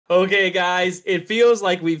Okay, guys, it feels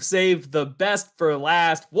like we've saved the best for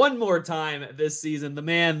last one more time this season. The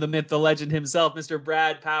man, the myth, the legend himself, Mr.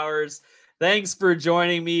 Brad Powers. Thanks for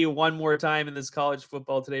joining me one more time in this college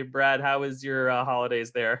football today. Brad, how was your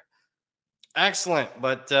holidays there? Excellent.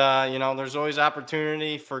 But, there's always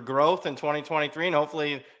opportunity for growth in 2023. And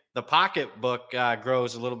hopefully the pocketbook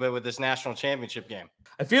grows a little bit with this national championship game.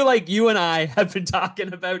 I feel like you and I have been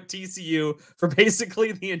talking about TCU for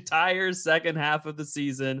basically the entire second half of the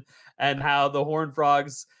season and how the Horned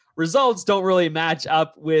Frogs results don't really match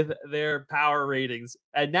up with their power ratings.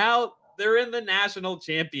 And now they're in the national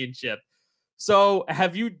championship. So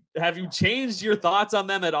have you changed your thoughts on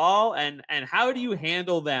them at all? And how do you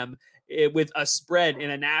handle them with a spread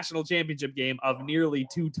in a national championship game of nearly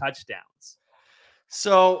 2 touchdowns?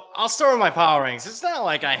 So I'll start with my power rankings. It's not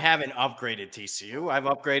like I haven't upgraded TCU. I've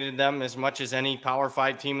upgraded them as much as any Power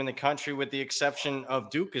 5 team in the country, with the exception of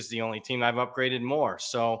Duke is the only team I've upgraded more.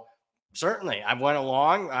 So certainly I've went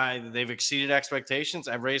along. They've exceeded expectations.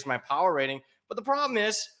 I've raised my power rating. But the problem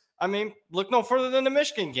is, look no further than the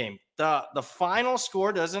Michigan game. The final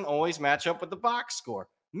score doesn't always match up with the box score.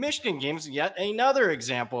 Michigan game's yet another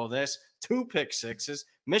example of this. 2 pick sixes.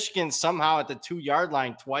 Michigan somehow at the 2-yard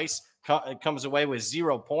line twice comes away with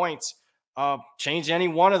 0 points. Change any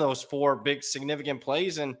one of those 4 big significant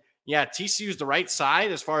plays, and yeah, TCU's the right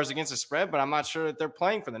side as far as against the spread, but I'm not sure that they're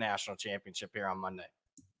playing for the national championship here on Monday.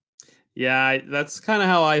 Yeah, that's kind of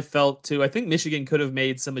how I felt too. I think Michigan could have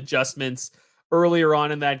made some adjustments earlier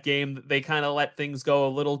on in that game. They kind of let things go a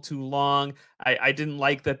little too long. I didn't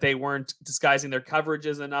like that they weren't disguising their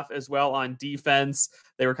coverages enough as well on defense.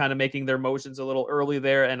 They were kind of making their motions a little early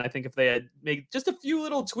there. And I think if they had made just a few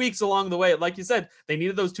little tweaks along the way, like you said, they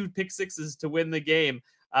needed those 2 pick sixes to win the game.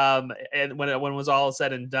 And when it was all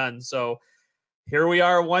said and done. So here we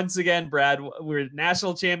are once again, Brad. We're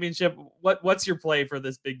national championship. What's your play for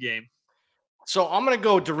this big game? So I'm going to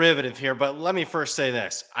go derivative here, but let me first say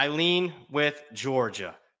this. I lean with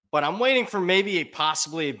Georgia, but I'm waiting for maybe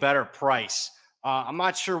possibly a better price. I'm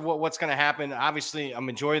not sure what's going to happen. Obviously, a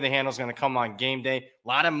majority of the handle is going to come on game day. A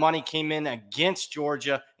lot of money came in against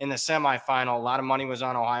Georgia in the semifinal. A lot of money was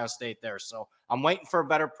on Ohio State there. So I'm waiting for a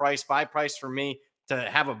better price. Buy price for me to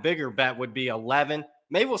have a bigger bet would be 11.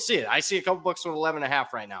 Maybe we'll see it. I see a couple books with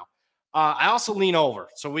 11.5 right now. I also lean over,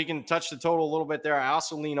 so we can touch the total a little bit there. I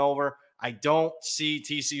also lean over. I don't see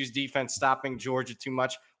TCU's defense stopping Georgia too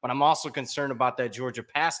much, but I'm also concerned about that Georgia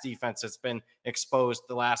pass defense that's been exposed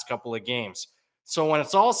the last couple of games. So when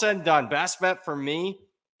it's all said and done, best bet for me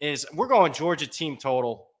is we're going Georgia team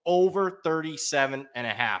total over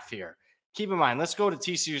 37.5 here. Keep in mind, let's go to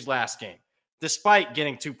TCU's last game. Despite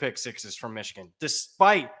getting 2 pick sixes from Michigan,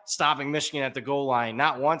 despite stopping Michigan at the goal line,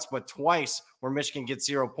 not once, but twice, where Michigan gets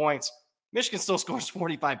 0 points, Michigan still scores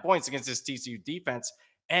 45 points against this TCU defense.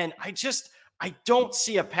 And I don't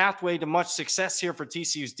see a pathway to much success here for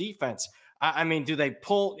TCU's defense. Do they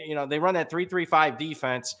pull, they run that 3-3-5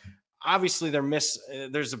 defense. Obviously,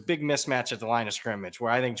 there's a big mismatch at the line of scrimmage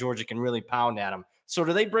where I think Georgia can really pound at them. So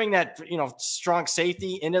do they bring that, strong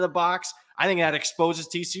safety into the box? I think that exposes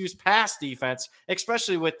TCU's pass defense,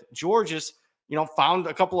 especially with Georgia's, found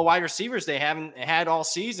a couple of wide receivers they haven't had all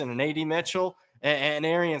season, and A.D. Mitchell and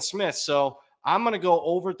Arian Smith. So I'm going to go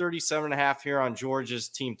over 37.5 here on Georgia's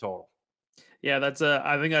team total. Yeah,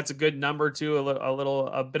 I think that's a good number too.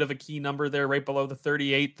 A bit of a key number there, right below the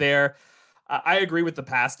 38 there. I agree with the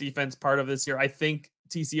pass defense part of this year. I think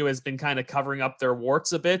TCU has been kind of covering up their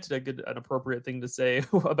warts a bit. An appropriate thing to say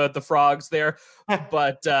about the Frogs there.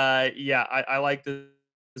 But yeah, I like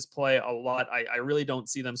this play a lot. I really don't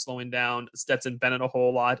see them slowing down Stetson Bennett a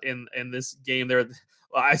whole lot in this game.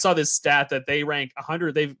 I saw this stat that they rank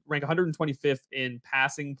 100. They rank 125th in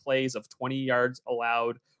passing plays of 20 yards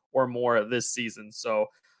allowed or more this season. So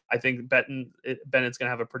I think Bennett's going to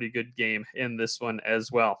have a pretty good game in this one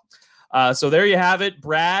as well. So there you have it.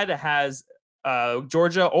 Brad has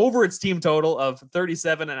Georgia over its team total of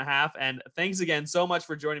 37.5. And thanks again so much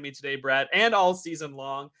for joining me today, Brad, and all season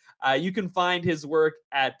long. You can find his work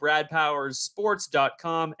at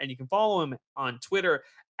bradpowerssports.com, and you can follow him on Twitter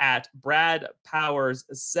at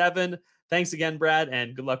bradpowers7. Thanks again, Brad,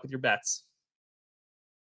 and good luck with your bets.